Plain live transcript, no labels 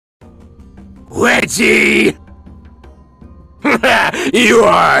Wedgie! You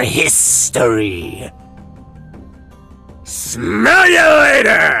are history! Smell you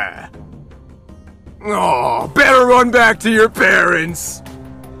later! Oh, better run back to your parents!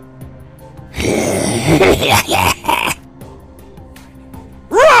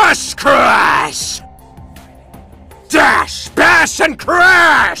 Rush crash! Dash, bash, and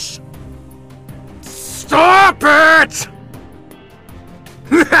crash! Stop it!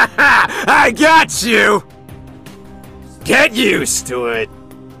 I got you! Get used to it!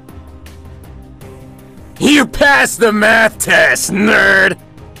 You passed the math test, nerd!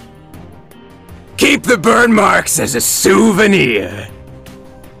 Keep the burn marks as a souvenir!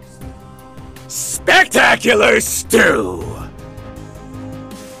 Spectacular Stu!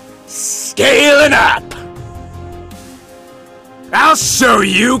 Scaling up! I'll show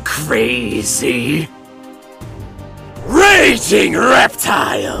you crazy! Raging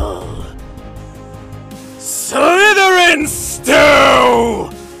Reptile! Slytherin Stu!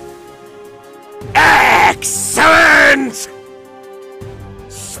 Excellent!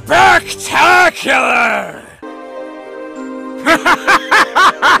 Spectacular!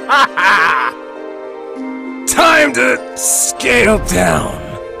 Time to scale down.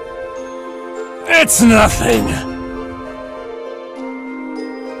 It's nothing.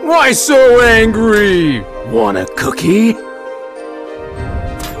 Why so angry? Want a cookie?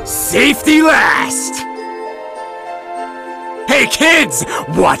 Safety last! Hey kids,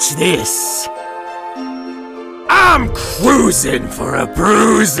 watch this! I'm cruising for a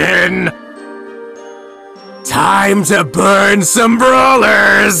bruising! Time to burn some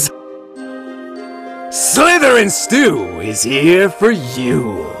brawlers! Slytherin Stu is here for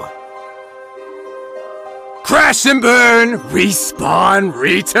you! Crash and burn, respawn,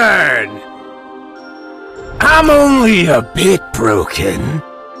 return! I'm only a bit broken.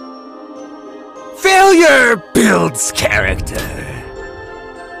 Failure builds character.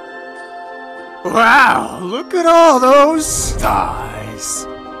 Wow, look at all those stars.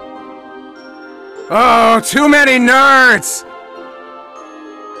 Oh, too many nerds.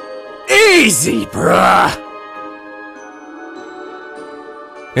 Easy, bruh.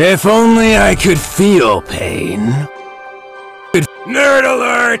 If only I could feel pain. Nerd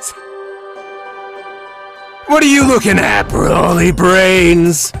alert! What are you looking at, brawly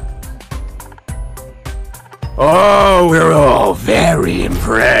brains? Oh, we're all very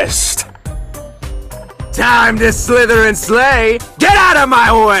impressed. Time to slither and slay! Get out of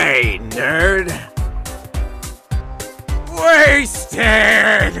my way, nerd!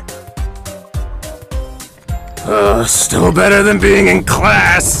 Wasted! Oh, still better than being in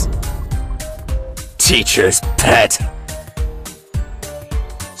class. Teacher's pet.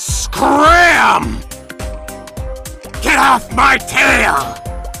 Scram! Get off my tail!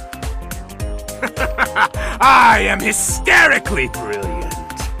 I am hysterically brilliant.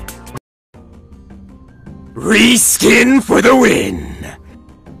 Reskin for the win.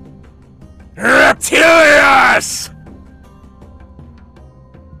 Reptilius!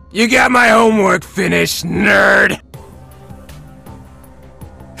 You got my homework finished, nerd.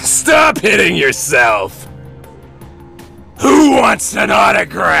 Stop hitting yourself. Who wants an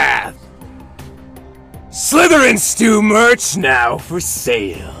autograph? Slytherin Stu merch now for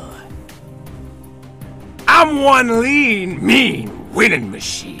sale. I'm one lean, mean winning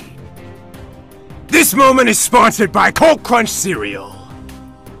machine. This moment is sponsored by Cold Crunch cereal.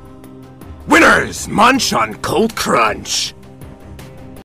 Winners munch on Cold Crunch.